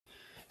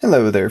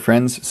Hello there,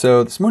 friends.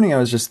 So this morning I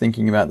was just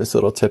thinking about this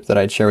little tip that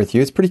I'd share with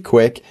you. It's pretty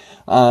quick.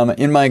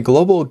 In my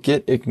global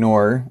git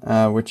ignore,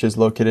 which is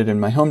located in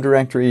my home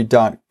directory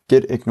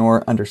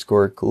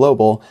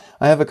 .gitignore_global,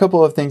 I have a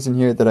couple of things in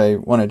here that I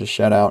wanted to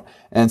shout out.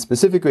 And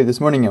specifically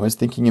this morning I was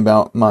thinking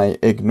about my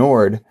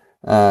ignored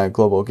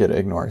global git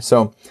ignore.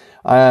 So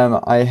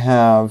I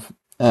have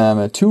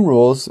two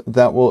rules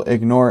that will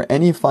ignore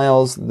any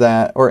files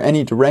that, or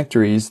any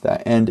directories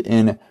that end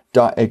in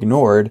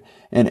 .ignored,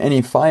 and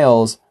any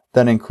files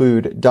that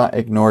include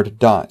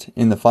 .ignored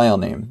in the file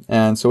name.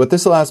 And so what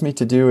this allows me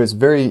to do is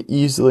very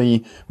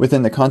easily,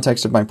 within the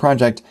context of my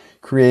project,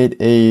 create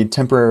a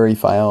temporary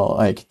file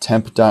like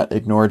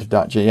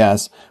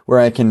temp.ignored.js where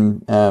I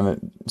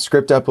can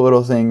script up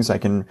little things. I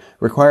can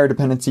require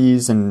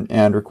dependencies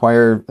and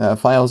require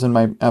files in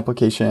my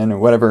application or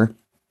whatever,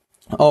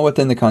 all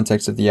within the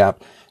context of the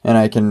app. And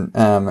I can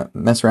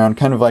mess around,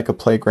 kind of like a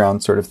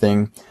playground sort of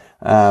thing,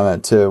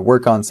 to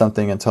work on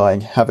something until I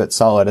have it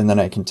solid, and then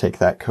I can take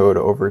that code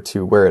over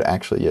to where it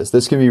actually is.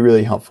 This can be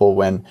really helpful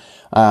when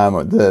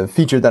the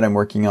feature that I'm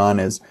working on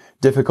is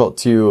difficult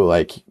to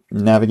like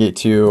navigate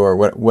to, or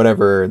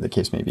whatever the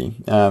case may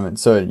be.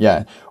 So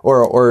yeah,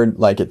 or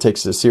like it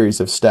takes a series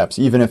of steps,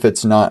 even if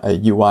it's not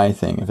a UI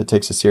thing, if it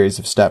takes a series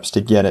of steps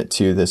to get it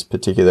to this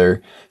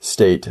particular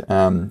state,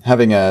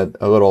 having a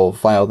little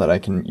file that I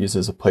can use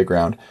as a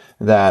playground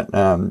that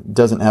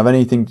doesn't have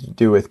anything to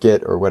do with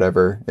Git or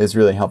whatever is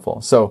really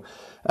helpful. So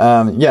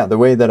yeah, the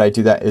way that I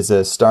do that is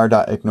a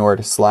star.ignored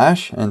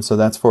 /, and so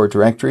that's for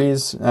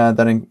directories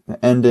that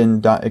end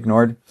in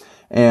 .ignored,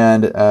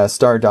 and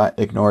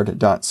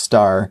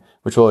star.ignored.star,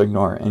 which will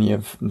ignore any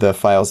of the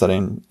files that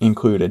I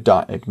include a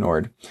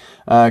 .ignored.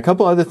 A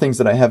couple other things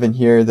that I have in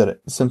here that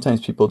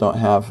sometimes people don't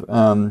have.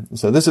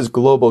 So this is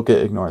global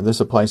git ignore. This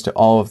applies to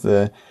all of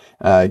the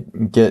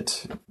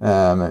Git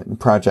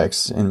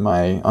projects on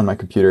my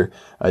computer.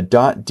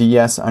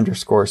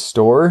 .ds_store.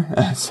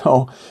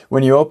 So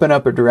when you open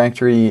up a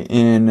directory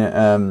in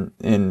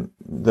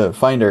the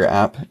Finder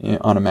app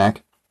on a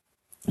Mac,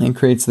 it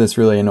creates this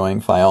really annoying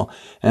file,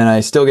 and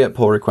I still get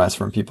pull requests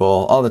from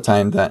people all the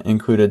time that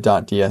include a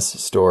 .ds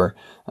store.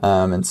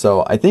 And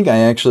so I think I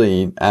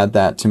actually add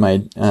that to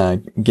my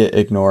git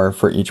ignore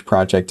for each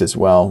project as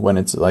well when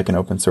it's like an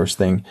open source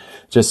thing,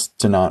 just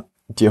to not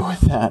deal with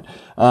that.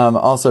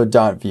 Also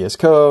 .vs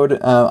code.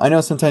 I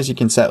know sometimes you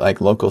can set like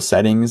local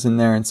settings in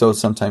there, and so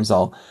sometimes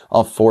I'll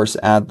force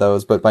add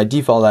those, but by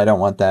default I don't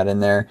want that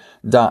in there.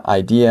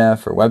 .idea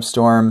for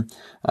WebStorm.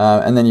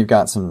 And then you've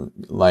got some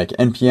like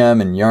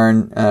npm and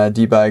yarn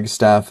debug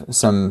stuff,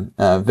 some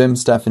vim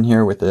stuff in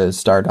here with the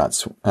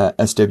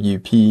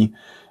star.swp.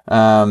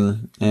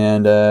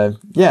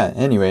 Yeah,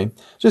 anyway,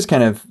 just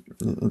kind of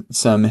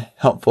some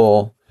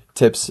helpful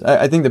tips.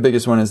 I think the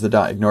biggest one is the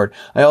 .ignored.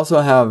 I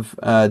also have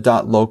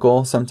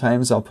 .local.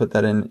 Sometimes I'll put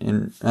that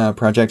in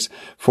projects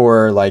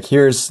for like,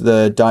 here's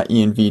the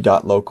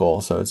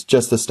 .env.local. So it's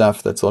just the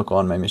stuff that's local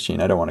on my machine.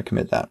 I don't want to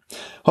commit that.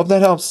 Hope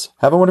that helps.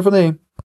 Have a wonderful day.